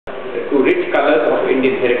to rich colors of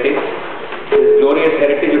Indian heritage. This glorious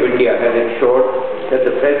heritage of India has ensured that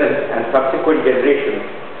the present and subsequent generations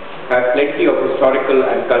have plenty of historical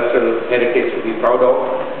and cultural heritage to be proud of.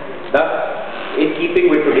 Thus, in keeping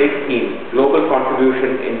with today's theme, global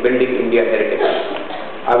contribution in building India heritage,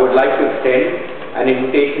 I would like to extend an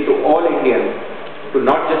invitation to all Indians to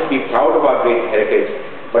not just be proud of our great heritage,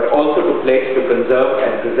 but also to pledge to conserve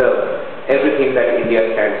and preserve everything that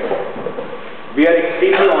India stands for. We are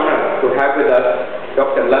extremely honored to have with us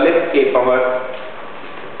Dr. Lalit K. Pawar,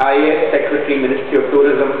 IAS Secretary, Ministry of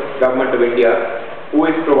Tourism, Government of India, who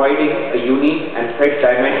is providing a unique and fresh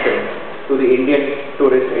dimension to the Indian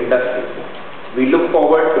tourist industry. We look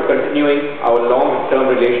forward to continuing our long-term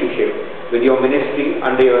relationship with your ministry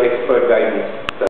under your expert guidance.